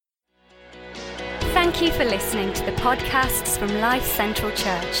Thank you for listening to the podcasts from Life Central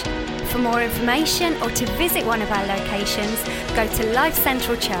Church. For more information or to visit one of our locations, go to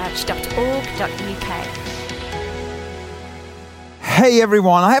lifecentralchurch.org.uk. Hey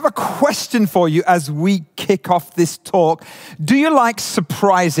everyone, I have a question for you as we kick off this talk. Do you like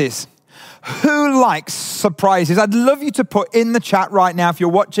surprises? Who likes surprises? I'd love you to put in the chat right now, if you're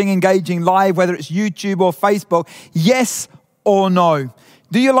watching, engaging live, whether it's YouTube or Facebook, yes or no.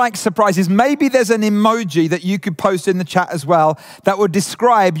 Do you like surprises? Maybe there's an emoji that you could post in the chat as well that would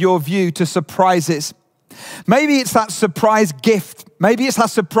describe your view to surprises. Maybe it's that surprise gift. Maybe it's that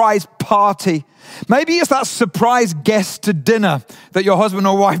surprise party. Maybe it's that surprise guest to dinner that your husband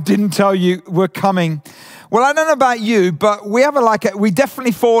or wife didn't tell you were coming. Well, I don't know about you, but we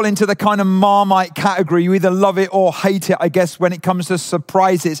definitely fall into the kind of Marmite category. You either love it or hate it, I guess, when it comes to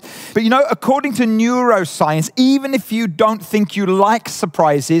surprises. But according to neuroscience, even if you don't think you like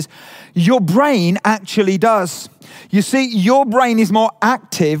surprises, your brain actually does. You see, your brain is more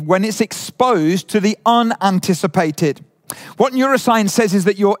active when it's exposed to the unanticipated. What neuroscience says is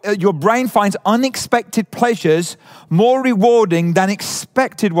that your brain finds unexpected pleasures more rewarding than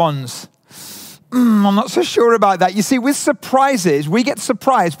expected ones. I'm not so sure about that. You see, with surprises, we get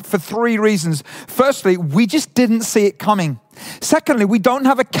surprised for three reasons. Firstly, we just didn't see it coming. Secondly, we don't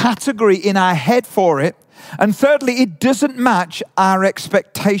have a category in our head for it. And thirdly, it doesn't match our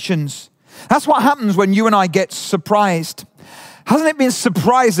expectations. That's what happens when you and I get surprised. Hasn't it been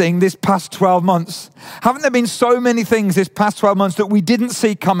surprising this past 12 months? Haven't there been so many things this past 12 months that we didn't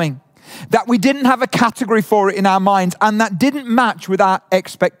see coming? That we didn't have a category for it in our minds and that didn't match with our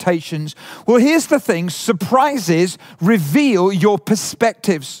expectations? Well, here's the thing. Surprises reveal your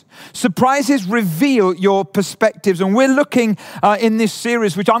perspectives. Surprises reveal your perspectives. And we're looking in this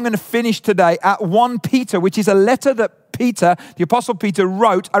series, which I'm going to finish today, at 1 Peter, which is a letter that Peter, the Apostle Peter,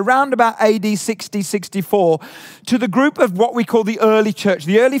 wrote around about AD 60, 64 to the group of what we call the early church,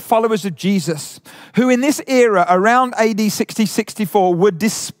 the early followers of Jesus, who in this era around AD 60, 64 were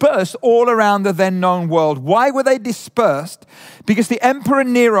dispersed all around the then known world. Why were they dispersed? Because the Emperor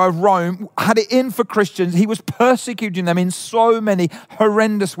Nero of Rome had it in for Christians. He was persecuting them in so many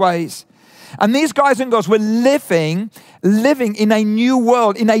horrendous ways. And these guys and girls were living in a new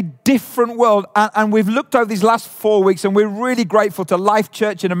world, in a different world. And we've looked over these last 4 weeks, and we're really grateful to Life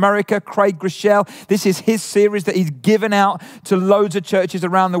Church in America, Craig Groeschel. This is his series that he's given out to loads of churches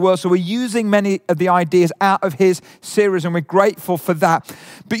around the world. So we're using many of the ideas out of his series, and we're grateful for that.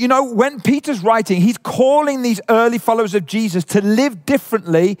 But when Peter's writing, he's calling these early followers of Jesus to live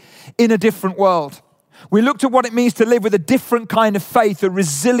differently in a different world. We looked at what it means to live with a different kind of faith, a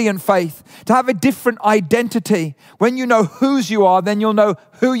resilient faith, to have a different identity. When you know whose you are, then you'll know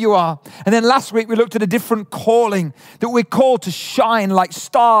who you are. And then last week we looked at a different calling, that we're called to shine like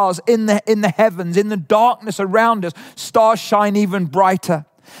stars in the heavens, in the darkness around us. Stars shine even brighter.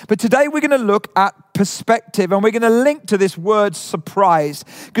 But today we're going to look at perspective, and we're going to link to this word surprise,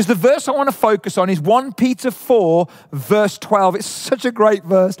 because the verse I want to focus on is 1 Peter 4, verse 12. It's such a great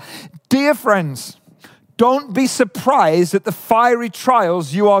verse. Dear friends, don't be surprised at the fiery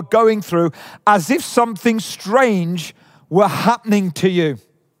trials you are going through, as if something strange were happening to you.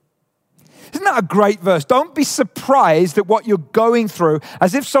 Isn't that a great verse? Don't be surprised at what you're going through,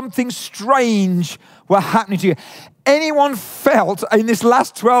 as if something strange were happening to you. Anyone felt in this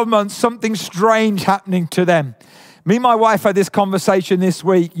last 12 months something strange happening to them? Me and my wife had this conversation this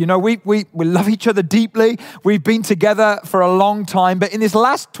week. We love each other deeply. We've been together for a long time. But in this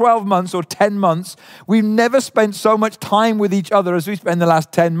last 12 months or 10 months, we've never spent so much time with each other as we spent the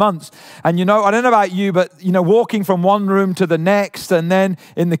last 10 months. And I don't know about you, but walking from one room to the next, and then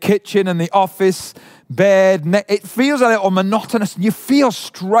in the kitchen and the office, bed, it feels a little monotonous. You feel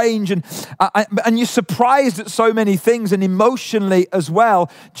strange, and you're surprised at so many things, and emotionally as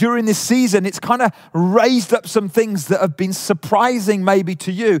well. During this season, it's kind of raised up some things that have been surprising maybe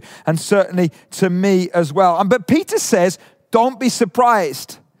to you, and certainly to me as well. But Peter says, don't be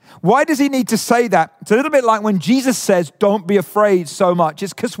surprised. Why does he need to say that? It's a little bit like when Jesus says, don't be afraid so much.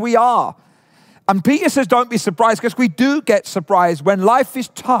 It's because we are. And Peter says, don't be surprised, because we do get surprised when life is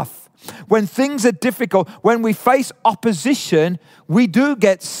tough. When things are difficult, when we face opposition, we do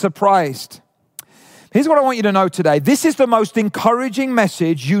get surprised. Here's what I want you to know today. This is the most encouraging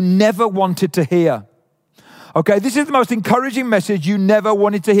message you never wanted to hear. Okay, this is the most encouraging message you never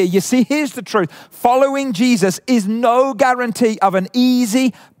wanted to hear. You see, here's the truth. Following Jesus is no guarantee of an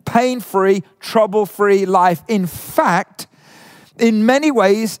easy, pain-free, trouble-free life. In fact, in many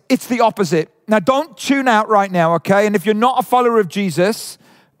ways, it's the opposite. Now, don't tune out right now, okay? And if you're not a follower of Jesus,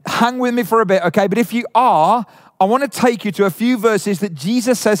 hang with me for a bit, okay? But if you are, I want to take you to a few verses that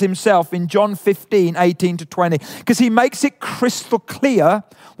Jesus says himself in John 15, 18 to 20, because he makes it crystal clear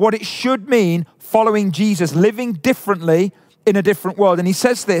what it should mean following Jesus, living differently in a different world. And he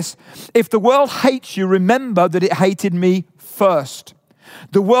says this, if the world hates you, remember that it hated me first.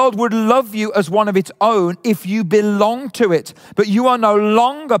 The world would love you as one of its own if you belong to it, but you are no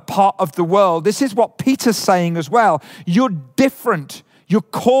longer part of the world. This is what Peter's saying as well. You're different. You're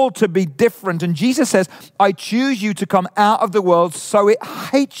called to be different. And Jesus says, I choose you to come out of the world so it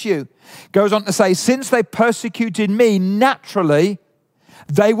hates you. Goes on to say, since they persecuted me, naturally,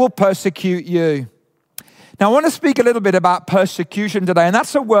 they will persecute you. Now, I want to speak a little bit about persecution today, and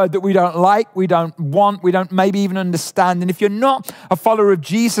that's a word that we don't like, we don't want, we don't maybe even understand. And if you're not a follower of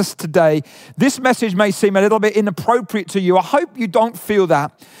Jesus today, this message may seem a little bit inappropriate to you. I hope you don't feel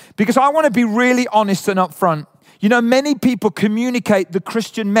that, because I want to be really honest and upfront. You know, many people communicate the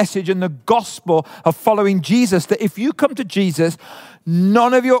Christian message and the gospel of following Jesus, that if you come to Jesus,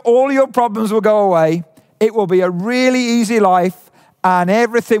 all your problems will go away. It will be a really easy life. And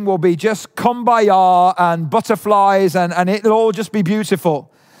everything will be just kumbaya and butterflies and it'll all just be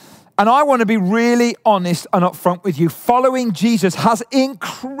beautiful. And I want to be really honest and upfront with you. Following Jesus has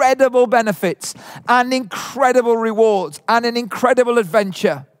incredible benefits and incredible rewards and an incredible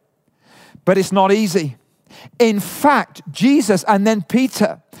adventure. But it's not easy. In fact, Jesus and then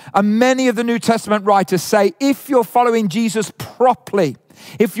Peter and many of the New Testament writers say, if you're following Jesus properly,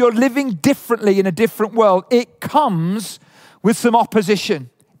 if you're living differently in a different world, it comes with some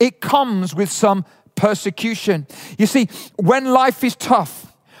opposition. It comes with some persecution. You see, when life is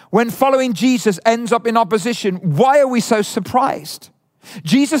tough, when following Jesus ends up in opposition, why are we so surprised?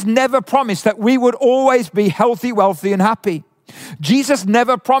 Jesus never promised that we would always be healthy, wealthy, and happy. Jesus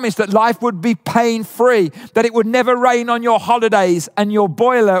never promised that life would be pain-free, that it would never rain on your holidays and your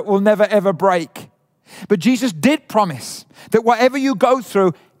boiler will never ever break. But Jesus did promise that whatever you go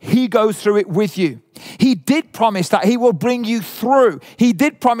through, he goes through it with you. He did promise that he will bring you through. He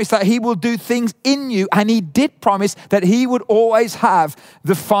did promise that he will do things in you. And he did promise that he would always have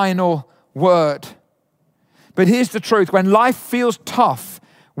the final word. But here's the truth. When life feels tough,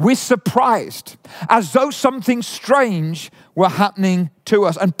 we're surprised as though something strange were happening to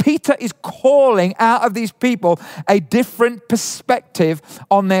us. And Peter is calling out of these people a different perspective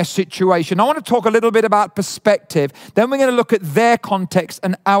on their situation. I want to talk a little bit about perspective. Then we're going to look at their context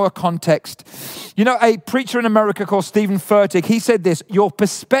and our context. You know, a preacher in America called Stephen Furtick, he said this, your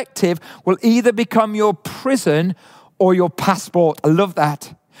perspective will either become your prison or your passport. I love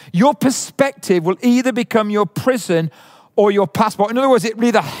that. Your perspective will either become your prison or your passport. In other words, it will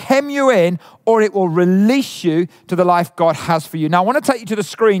either hem you in or it will release you to the life God has for you. Now, I want to take you to the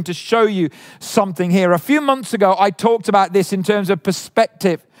screen to show you something here. A few months ago, I talked about this in terms of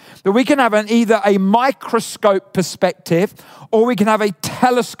perspective, that we can have either a microscope perspective or we can have a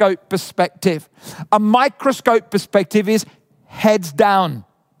telescope perspective. A microscope perspective is heads down.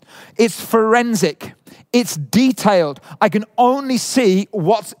 It's forensic. It's detailed. I can only see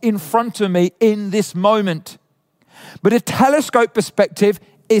what's in front of me in this moment. But a telescope perspective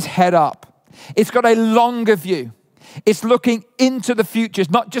is head up. It's got a longer view. It's looking into the future.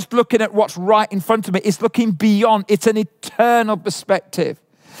 It's not just looking at what's right in front of me. It's looking beyond. It's an eternal perspective.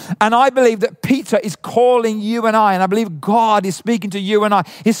 And I believe that Peter is calling you and I believe God is speaking to you and I,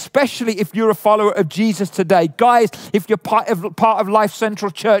 especially if you're a follower of Jesus today. Guys, if you're part of Life Central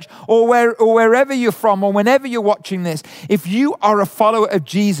Church or wherever you're from or whenever you're watching this, if you are a follower of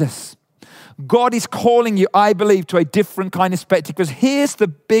Jesus, God is calling you, I believe, to a different kind of perspective. Because here's the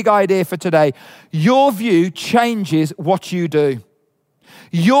big idea for today. Your view changes what you do.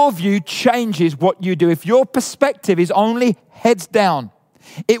 Your view changes what you do. If your perspective is only heads down,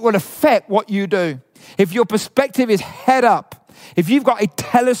 it will affect what you do. If your perspective is head up, if you've got a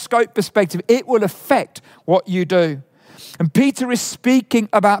telescope perspective, it will affect what you do. And Peter is speaking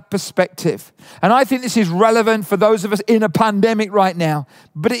about perspective. And I think this is relevant for those of us in a pandemic right now.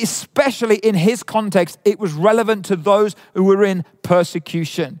 But especially in his context, it was relevant to those who were in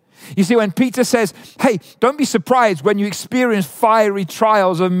persecution. You see, when Peter says, hey, don't be surprised when you experience fiery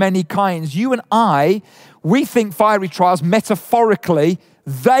trials of many kinds. You and I, we think fiery trials metaphorically.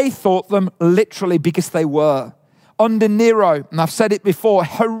 They thought them literally because they were. Under Nero, and I've said it before,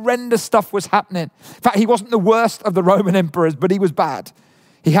 horrendous stuff was happening. In fact, he wasn't the worst of the Roman emperors, but he was bad.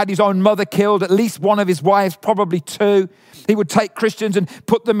 He had his own mother killed, at least one of his wives, probably two. He would take Christians and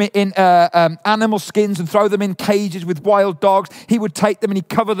put them in animal skins and throw them in cages with wild dogs. He would take them and he'd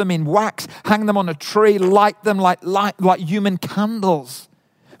cover them in wax, hang them on a tree, light them like human candles.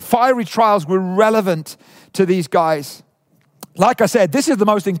 Fiery trials were relevant to these guys. Like I said, this is the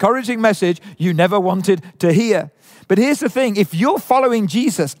most encouraging message you never wanted to hear. But here's the thing, if you're following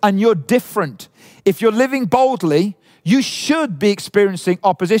Jesus and you're different, if you're living boldly, you should be experiencing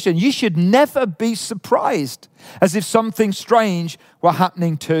opposition. You should never be surprised as if something strange were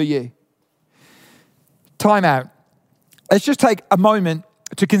happening to you. Time out. Let's just take a moment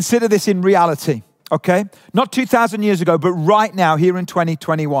to consider this in reality, okay? Not 2,000 years ago, but right now, here in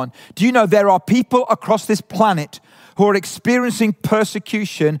 2021. Do you know there are people across this planet who are experiencing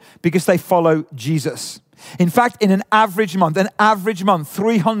persecution because they follow Jesus? In fact, in an average month,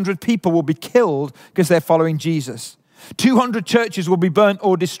 300 people will be killed because they're following Jesus. 200 churches will be burnt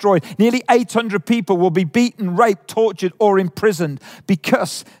or destroyed. Nearly 800 people will be beaten, raped, tortured, or imprisoned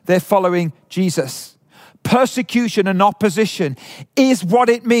because they're following Jesus. Persecution and opposition is what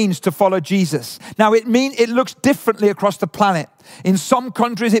it means to follow Jesus. Now, it looks differently across the planet. In some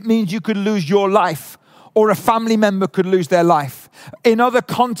countries, it means you could lose your life, or a family member could lose their life. In other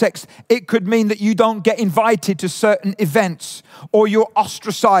contexts, it could mean that you don't get invited to certain events, or you're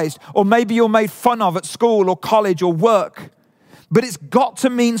ostracized, or maybe you're made fun of at school or college or work. But it's got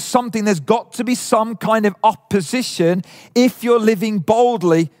to mean something. There's got to be some kind of opposition if you're living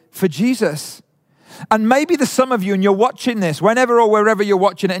boldly for Jesus. And maybe there's some of you, and you're watching this, whenever or wherever you're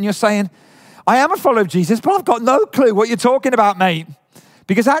watching it, and you're saying, I am a follower of Jesus, but I've got no clue what you're talking about, mate.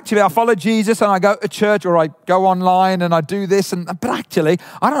 Because actually, I follow Jesus and I go to church, or I go online and I do this, but actually,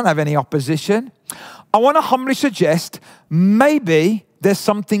 I don't have any opposition. I want to humbly suggest maybe there's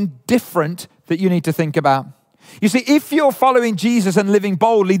something different that you need to think about. You see, if you're following Jesus and living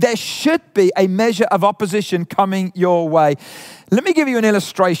boldly, there should be a measure of opposition coming your way. Let me give you an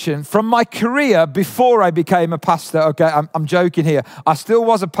illustration from my career before I became a pastor. Okay, I'm joking here. I still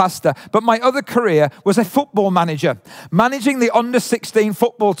was a pastor, but my other career was a football manager, managing the under-16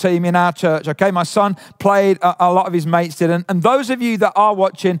 football team in our church. Okay, my son played, a lot of his mates did, and those of you that are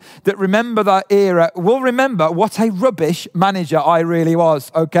watching that remember that era will remember what a rubbish manager I really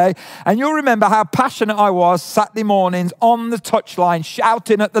was, okay? And you'll remember how passionate I was Saturday mornings on the touchline,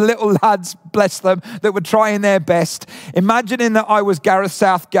 shouting at the little lads, bless them, that were trying their best, imagining that I was Gareth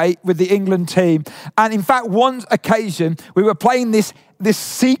Southgate with the England team. And in fact, one occasion, we were playing this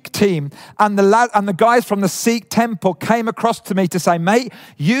Sikh team, and the guys from the Sikh temple came across to me to say, mate,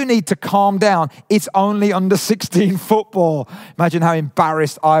 you need to calm down. It's only under 16 football. Imagine how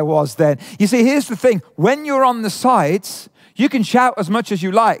embarrassed I was then. You see, here's the thing. When you're on the sides, you can shout as much as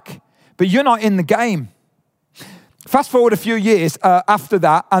you like, but you're not in the game. Fast forward a few years after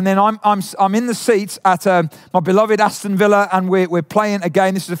that, and then I'm in the seats at my beloved Aston Villa, and we're playing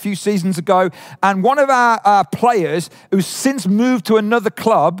again. This is a few seasons ago, and one of our players, who's since moved to another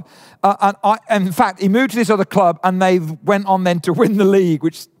club, in fact, he moved to this other club, and they went on then to win the league,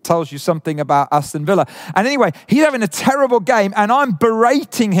 which tells you something about Aston Villa. And anyway, he's having a terrible game, and I'm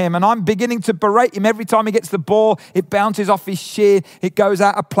berating him, and I'm beginning to berate him every time he gets the ball. It bounces off his shin, it goes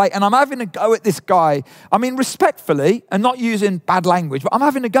out of play, and I'm having a go at this guy. I mean, respectfully, and not using bad language, but I'm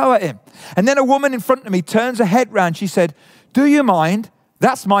having a go at him. And then a woman in front of me turns her head round. She said, do you mind?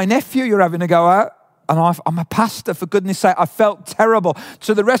 That's my nephew you're having a go at. And I'm a pastor, for goodness sake. I felt terrible.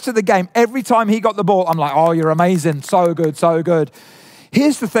 So the rest of the game, every time he got the ball, I'm like, oh, you're amazing. So good, so good.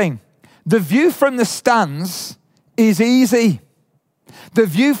 Here's the thing. The view from the stands is easy. The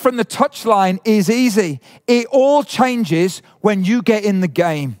view from the touchline is easy. It all changes when you get in the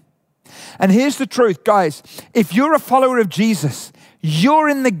game. And here's the truth, guys. If you're a follower of Jesus, you're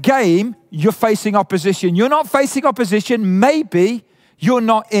in the game, you're facing opposition. You're not facing opposition, maybe you're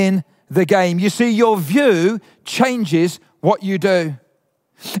not in the game. You see, your view changes what you do.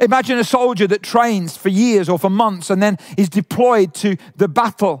 Imagine a soldier that trains for years or for months and then is deployed to the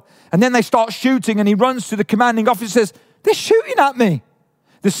battle. And then they start shooting, and he runs to the commanding officer and says, they're shooting at me.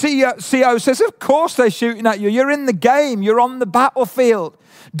 The CO says, of course they're shooting at you. You're in the game. You're on the battlefield.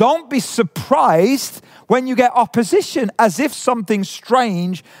 Don't be surprised when you get opposition, as if something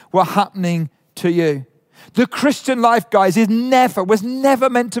strange were happening to you. The Christian life, guys, was never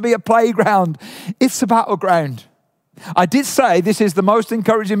meant to be a playground. It's a battleground. I did say this is the most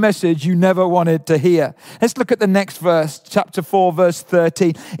encouraging message you never wanted to hear. Let's look at the next verse, chapter 4, verse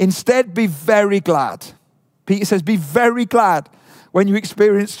 13. Instead, be very glad. Peter says, be very glad when you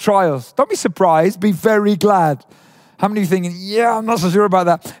experience trials. Don't be surprised, be very glad. How many of you are thinking, yeah, I'm not so sure about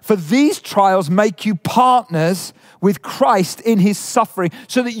that. For these trials make you partners with Christ in his suffering,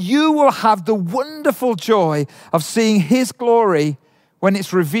 so that you will have the wonderful joy of seeing his glory when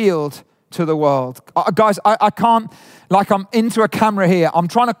it's revealed to the world. Guys, I can't, like I'm into a camera here. I'm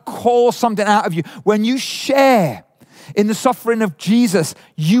trying to call something out of you. When you share in the suffering of Jesus.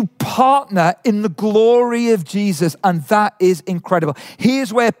 You partner in the glory of Jesus, and that is incredible.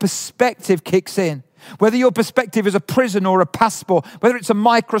 Here's where perspective kicks in. Whether your perspective is a prison or a passport, whether it's a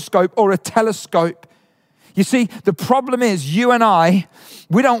microscope or a telescope. You see, the problem is you and I,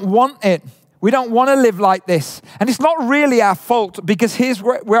 we don't want it. We don't want to live like this. And it's not really our fault, because here's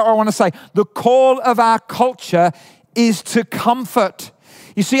where I want to say, the call of our culture is to comfort.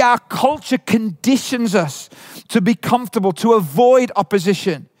 You see, our culture conditions us to be comfortable, to avoid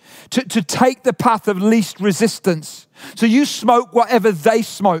opposition, to take the path of least resistance. So you smoke whatever they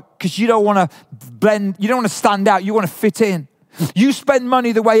smoke because you don't want to blend, you don't want to stand out, you want to fit in. You spend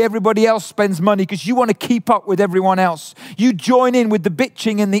money the way everybody else spends money because you want to keep up with everyone else. You join in with the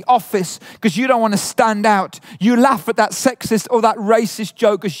bitching in the office because you don't want to stand out. You laugh at that sexist or that racist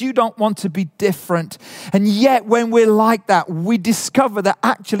joke because you don't want to be different. And yet when we're like that, we discover that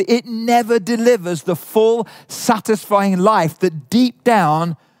actually it never delivers the full, satisfying life that deep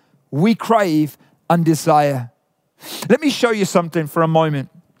down we crave and desire. Let me show you something for a moment.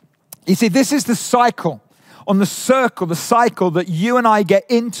 You see, this is the cycle. On the cycle that you and I get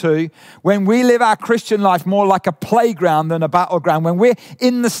into when we live our Christian life more like a playground than a battleground. When we're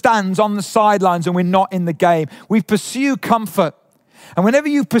in the stands, on the sidelines, and we're not in the game. We pursue comfort. And whenever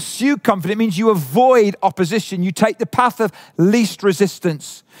you pursue comfort, it means you avoid opposition. You take the path of least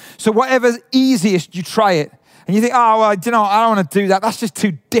resistance. So whatever's easiest, you try it. And you think, oh, well, I don't want to do that. That's just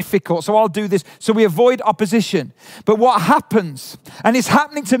too difficult. So I'll do this. So we avoid opposition. But what happens, and it's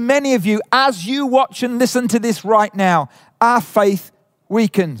happening to many of you as you watch and listen to this right now, our faith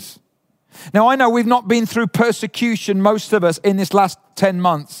weakens. Now, I know we've not been through persecution, most of us, in this last 10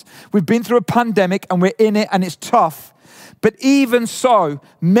 months. We've been through a pandemic and we're in it and it's tough. But even so,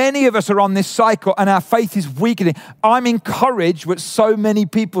 many of us are on this cycle and our faith is weakening. I'm encouraged that so many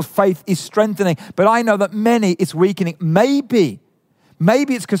people's faith is strengthening, but I know that many it's weakening. Maybe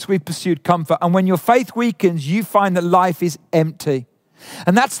it's because we've pursued comfort. And when your faith weakens, you find that life is empty.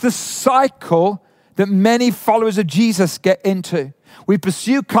 And that's the cycle that many followers of Jesus get into. We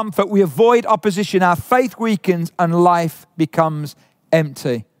pursue comfort, we avoid opposition, our faith weakens, and life becomes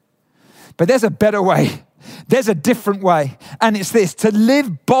empty. But there's a better way. There's a different way, and it's this. To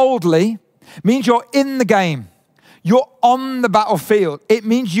live boldly means you're in the game. You're on the battlefield. It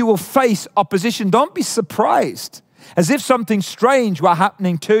means you will face opposition. Don't be surprised, as if something strange were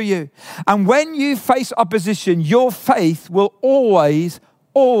happening to you. And when you face opposition, your faith will always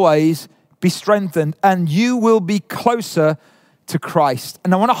be strengthened, and you will be closer to Christ.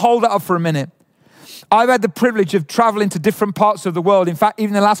 And I want to hold that up for a minute. I've had the privilege of traveling to different parts of the world. In fact,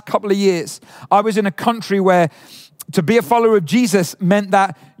 even the last couple of years, I was in a country where to be a follower of Jesus meant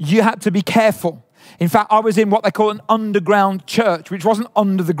that you had to be careful. In fact, I was in what they call an underground church, which wasn't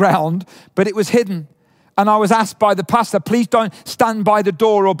under the ground, but it was hidden. And I was asked by the pastor, please don't stand by the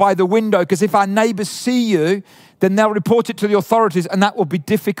door or by the window, because if our neighbors see you, then they'll report it to the authorities, and that will be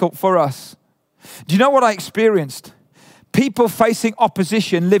difficult for us. Do you know what I experienced? People facing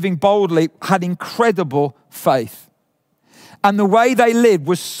opposition, living boldly, had incredible faith. And the way they lived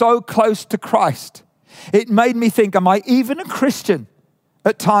was so close to Christ. It made me think, am I even a Christian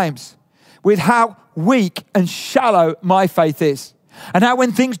at times? With how weak and shallow my faith is. And how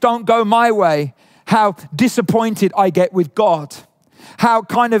when things don't go my way, how disappointed I get with God. How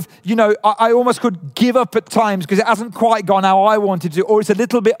kind of, I almost could give up at times because it hasn't quite gone how I wanted to, or it's a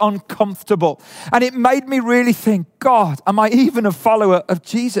little bit uncomfortable. And it made me really think, God, am I even a follower of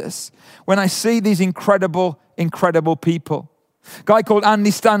Jesus? When I see these incredible people. A guy called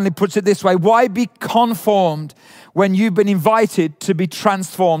Andy Stanley puts it this way: why be conformed when you've been invited to be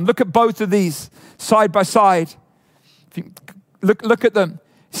transformed? Look at both of these side by side. Look at them.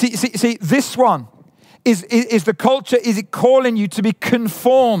 See, this one is the culture, is it calling you to be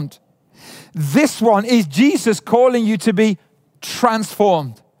conformed? This one is Jesus calling you to be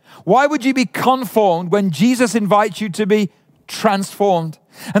transformed. Why would you be conformed when Jesus invites you to be transformed?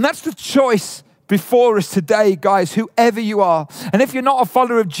 And that's the choice before us today, guys, whoever you are. And if you're not a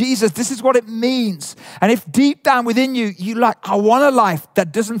follower of Jesus, this is what it means. And if deep down within you, I want a life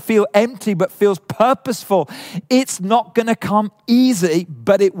that doesn't feel empty but feels purposeful, it's not going to come easy,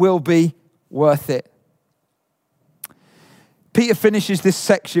 but it will be worth it. Peter finishes this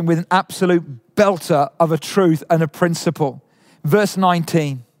section with an absolute belter of a truth and a principle. Verse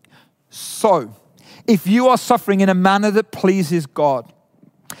 19. So, if you are suffering in a manner that pleases God,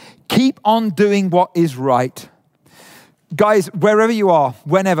 keep on doing what is right. Guys, wherever you are,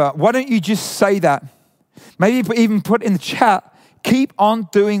 whenever, why don't you just say that? Maybe even put in the chat, Keep on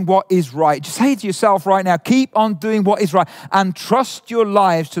doing what is right. Just say to yourself right now, keep on doing what is right and trust your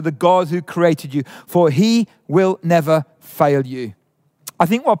lives to the God who created you, for he will never fail you. I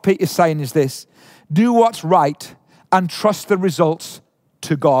think what Peter's saying is this: do what's right and trust the results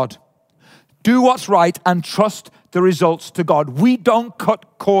to God. Do what's right and trust the results to God. We don't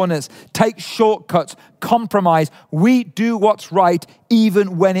cut corners, take shortcuts, compromise. We do what's right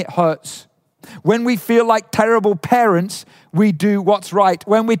even when it hurts. When we feel like terrible parents, we do what's right.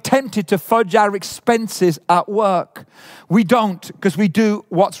 When we're tempted to fudge our expenses at work, we don't, because we do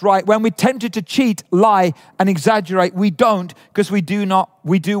what's right. When we're tempted to cheat, lie, and exaggerate, we don't, because we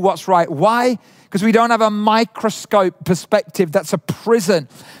do what's right. Why? Because we don't have a microscope perspective that's a prison,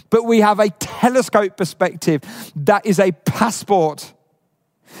 but we have a telescope perspective that is a passport.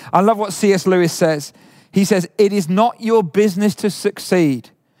 I love what C.S. Lewis says. He says, "It is not your business to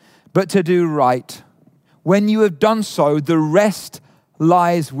succeed, but to do right. When you have done so, the rest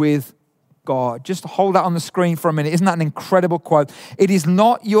lies with God." Just hold that on the screen for a minute. Isn't that an incredible quote? It is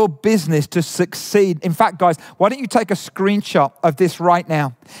not your business to succeed. In fact, guys, why don't you take a screenshot of this right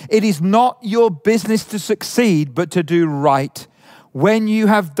now? It is not your business to succeed, but to do right. When you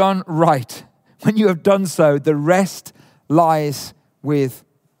have done right, when you have done so, the rest lies with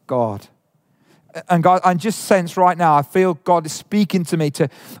God. And God, I just sense right now, I feel God is speaking to me to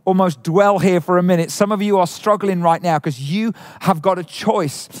almost dwell here for a minute. Some of you are struggling right now because you have got a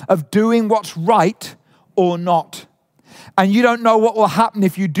choice of doing what's right or not. And you don't know what will happen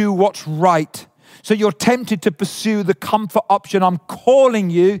if you do what's right. So you're tempted to pursue the comfort option. I'm calling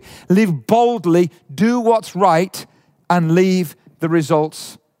you, live boldly, do what's right, and leave the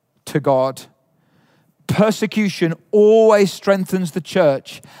results to God. Persecution always strengthens the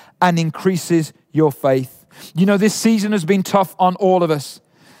church and increases your faith. You know, this season has been tough on all of us.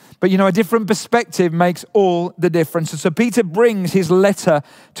 But you know, a different perspective makes all the difference. And so Peter brings his letter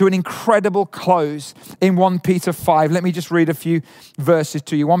to an incredible close in 1 Peter 5. Let me just read a few verses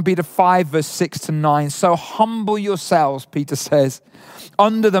to you. 1 Peter 5, verse 6 to 9. So humble yourselves, Peter says,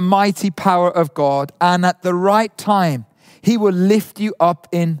 under the mighty power of God, and at the right time, he will lift you up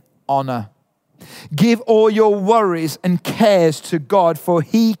in honor. Give all your worries and cares to God, for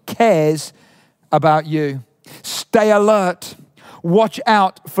he cares about you. Stay alert. Watch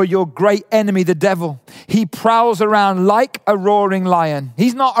out for your great enemy, the devil. He prowls around like a roaring lion.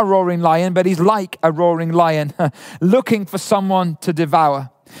 He's not a roaring lion, but he's like a roaring lion, looking for someone to devour.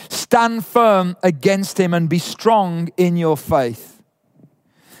 Stand firm against him and be strong in your faith.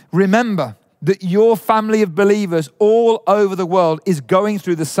 Remember that your family of believers all over the world is going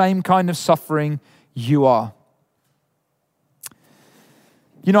through the same kind of suffering you are.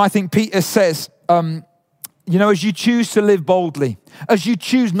 You know, I think Peter says, as you choose to live boldly, as you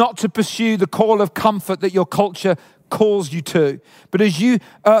choose not to pursue the call of comfort that your culture calls you to, but as you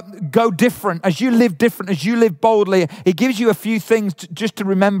go different, as you live boldly, he gives you a few things just to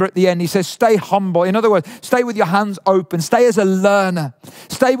remember at the end. He says, stay humble. In other words, stay with your hands open. Stay as a learner.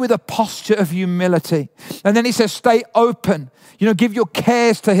 Stay with a posture of humility. And then he says, stay open. You know, give your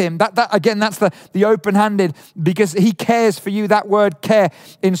cares to him. That's the open-handed, because he cares for you. That word care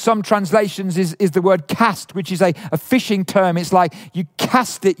in some translations is the word cast, which is a fishing term. It's like you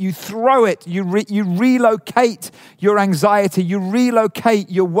cast it, you throw it, you relocate your anxiety, you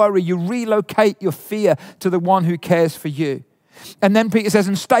relocate your worry, you relocate your fear to the one who cares for you. And then Peter says,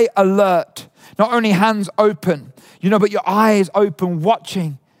 and stay alert. Not only hands open, but your eyes open,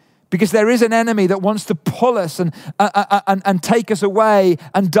 watching. Because there is an enemy that wants to pull us and take us away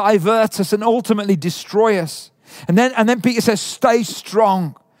and divert us and ultimately destroy us. And then Peter says, stay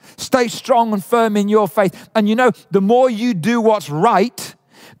strong. Stay strong and firm in your faith. And the more you do what's right,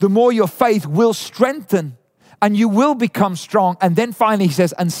 the more your faith will strengthen and you will become strong. And then finally he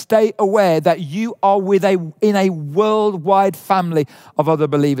says, and stay aware that you are in a worldwide family of other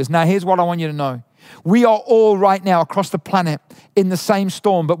believers. Now here's what I want you to know. We are all right now across the planet in the same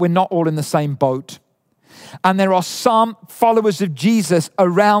storm, but we're not all in the same boat. And there are some followers of Jesus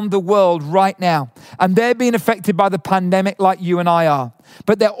around the world right now, and they're being affected by the pandemic like you and I are.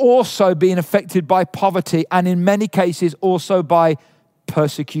 But they're also being affected by poverty, and in many cases also by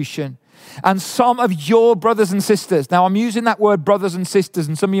persecution. And some of your brothers and sisters, now I'm using that word brothers and sisters,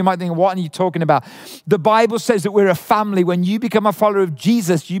 and some of you might think, what are you talking about? The Bible says that we're a family. When you become a follower of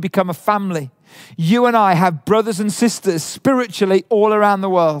Jesus, you become a family. You and I have brothers and sisters spiritually all around the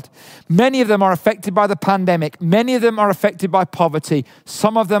world. Many of them are affected by the pandemic. Many of them are affected by poverty.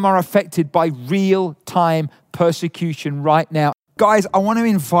 Some of them are affected by real-time persecution right now. Guys, I want to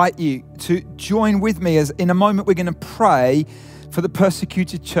invite you to join with me as in a moment we're going to pray for the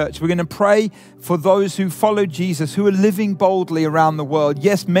persecuted church. We're going to pray for those who follow Jesus, who are living boldly around the world.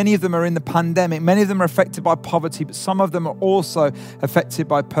 Yes, many of them are in the pandemic. Many of them are affected by poverty, but some of them are also affected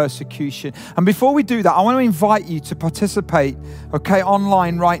by persecution. And before we do that, I want to invite you to participate, okay,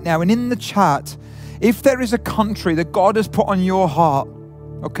 online right now. And in the chat, if there is a country that God has put on your heart,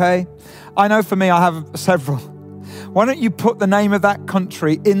 okay, I know for me, I have several. Why don't you put the name of that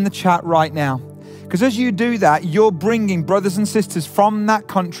country in the chat right now? Because as you do that, you're bringing brothers and sisters from that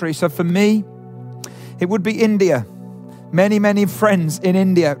country. So for me, it would be India. Many, many friends in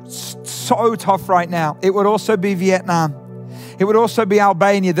India. So tough right now. It would also be Vietnam. It would also be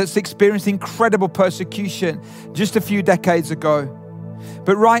Albania, that's experienced incredible persecution just a few decades ago.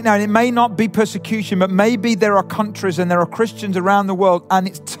 But right now, it may not be persecution, but maybe there are countries and there are Christians around the world and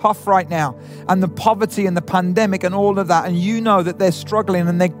it's tough right now. And the poverty and the pandemic and all of that, and you know that they're struggling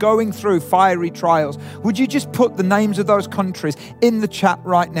and they're going through fiery trials. Would you just put the names of those countries in the chat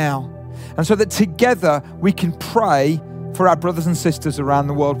right now? And so that together we can pray for our brothers and sisters around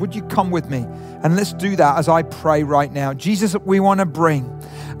the world. Would you come with me? And let's do that as I pray right now. Jesus, we want to bring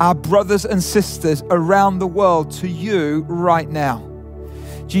our brothers and sisters around the world to you right now.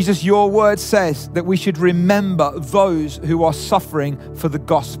 Jesus, your word says that we should remember those who are suffering for the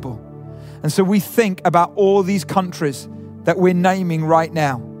gospel. And so we think about all these countries that we're naming right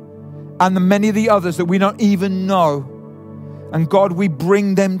now and the many of the others that we don't even know. And God, we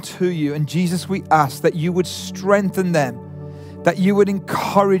bring them to you. And Jesus, we ask that you would strengthen them, that you would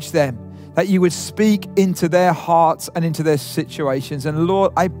encourage them, that you would speak into their hearts and into their situations. And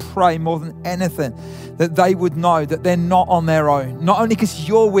Lord, I pray more than anything that they would know that they're not on their own. Not only because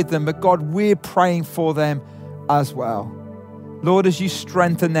you're with them, but God, we're praying for them as well. Lord, as you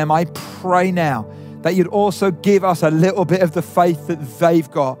strengthen them, I pray now that you'd also give us a little bit of the faith that they've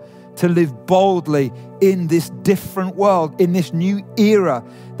got to live boldly in this different world, in this new era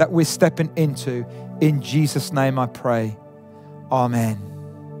that we're stepping into. In Jesus' name I pray. Amen.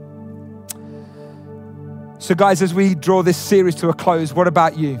 So guys, as we draw this series to a close, what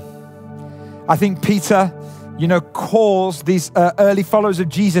about you? I think Peter, calls these early followers of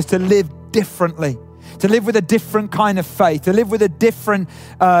Jesus to live differently, to live with a different kind of faith, to live with a different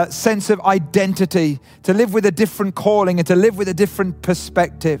sense of identity, to live with a different calling, and to live with a different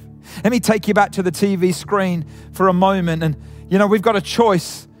perspective. Let me take you back to the TV screen for a moment. And, we've got a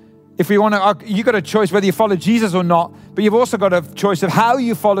choice. If we want to, you've got a choice whether you follow Jesus or not, but you've also got a choice of how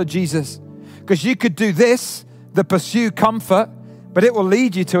you follow Jesus. Because you could do this, the pursue comfort, but it will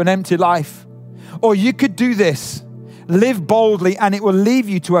lead you to an empty life. Or you could do this, live boldly, and it will lead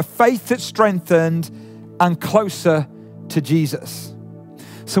you to a faith that's strengthened and closer to Jesus.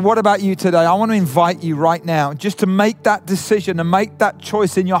 So what about you today? I want to invite you right now just to make that decision and make that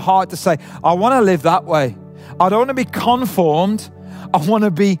choice in your heart to say, I want to live that way. I don't want to be conformed. I want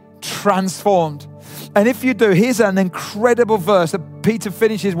to be transformed. And if you do, here's an incredible verse that Peter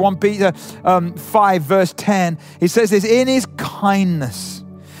finishes, 1 Peter 5, verse 10. He says this, in his kindness.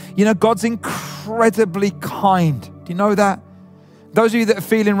 God's incredibly kind. Do you know that? Those of you that are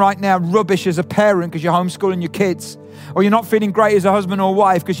feeling right now rubbish as a parent because you're homeschooling your kids, or you're not feeling great as a husband or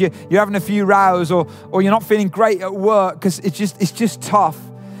wife because you're having a few rows, or you're not feeling great at work because it's just tough.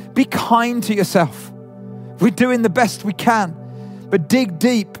 Be kind to yourself. We're doing the best we can, but dig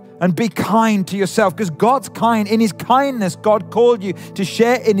deep and be kind to yourself, because God's kind. In his kindness, God called you to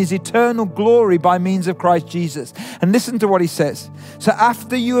share in his eternal glory by means of Christ Jesus. And listen to what he says. So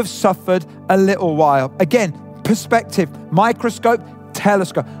after you have suffered a little while, again, perspective, microscope,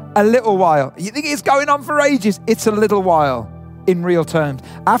 telescope, a little while. You think it's going on for ages? It's a little while in real terms.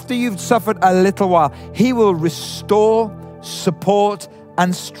 After you've suffered a little while, he will restore, support,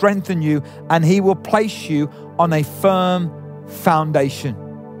 and strengthen you, and he will place you on a firm foundation.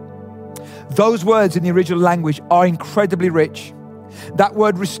 Those words in the original language are incredibly rich. That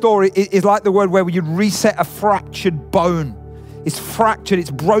word restore is like the word where you reset a fractured bone. It's fractured,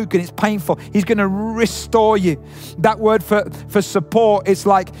 it's broken, it's painful. He's going to restore you. That word for support, it's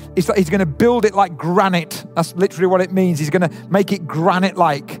like he's going to build it like granite. That's literally what it means. He's going to make it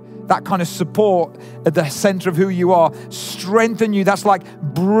granite-like. That kind of support at the center of who you are. Strengthen you. That's like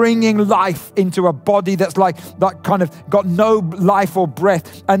bringing life into a body that's like that kind of got no life or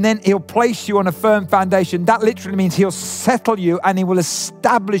breath. And then he'll place you on a firm foundation. That literally means he'll settle you and he will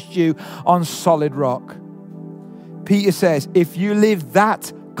establish you on solid rock. Peter says, if you live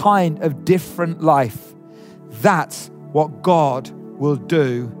that kind of different life, that's what God will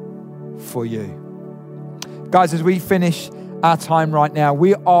do for you. Guys, as we finish our time right now,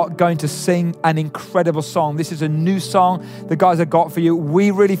 we are going to sing an incredible song. This is a new song the guys have got for you. We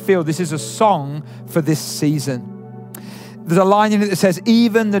really feel this is a song for this season. There's a line in it that says,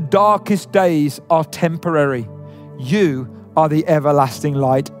 even the darkest days are temporary. You are the everlasting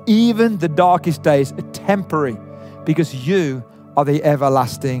light. Even the darkest days are temporary because you are the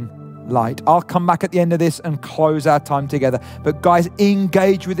everlasting light. I'll come back at the end of this and close our time together. But guys,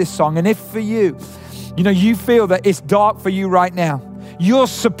 engage with this song. And if for you, you feel that it's dark for you right now, you're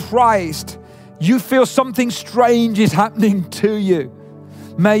surprised, you feel something strange is happening to you,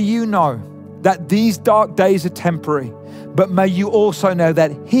 may you know that these dark days are temporary, but may you also know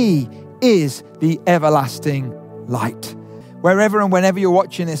that He is the everlasting light. Wherever and whenever you're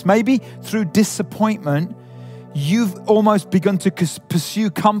watching this, maybe through disappointment, you've almost begun to pursue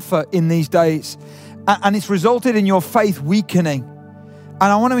comfort in these days, and it's resulted in your faith weakening.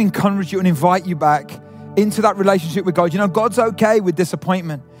 And I want to encourage you and invite you back into that relationship with God. God's okay with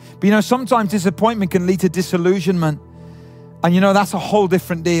disappointment, but sometimes disappointment can lead to disillusionment, and that's a whole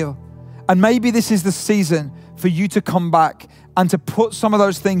different deal. And maybe this is the season for you to come back and to put some of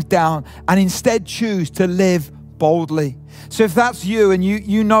those things down and instead choose to live boldly. So if that's you and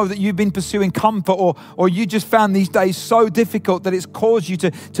you know that you've been pursuing comfort or you just found these days so difficult that it's caused you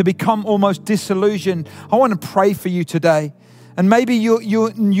to become almost disillusioned, I want to pray for you today. And maybe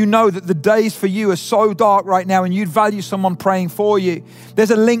you know that the days for you are so dark right now and you'd value someone praying for you.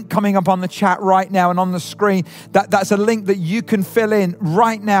 There's a link coming up on the chat right now and on the screen. That's a link that you can fill in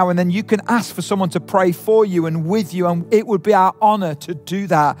right now, and then you can ask for someone to pray for you and with you, and it would be our honor to do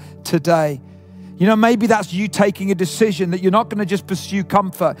that today. Maybe that's you taking a decision that you're not going to just pursue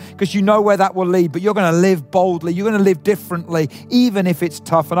comfort because you know where that will lead, but you're going to live boldly. You're going to live differently, even if it's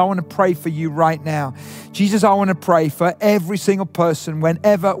tough. And I want to pray for you right now. Jesus, I want to pray for every single person,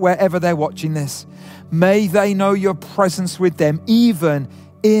 wherever they're watching this. May they know your presence with them, even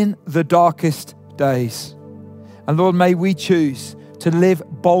in the darkest days. And Lord, may we choose to live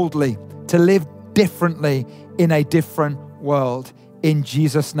boldly, to live differently in a different world. In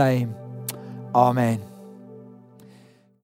Jesus' name. Amen.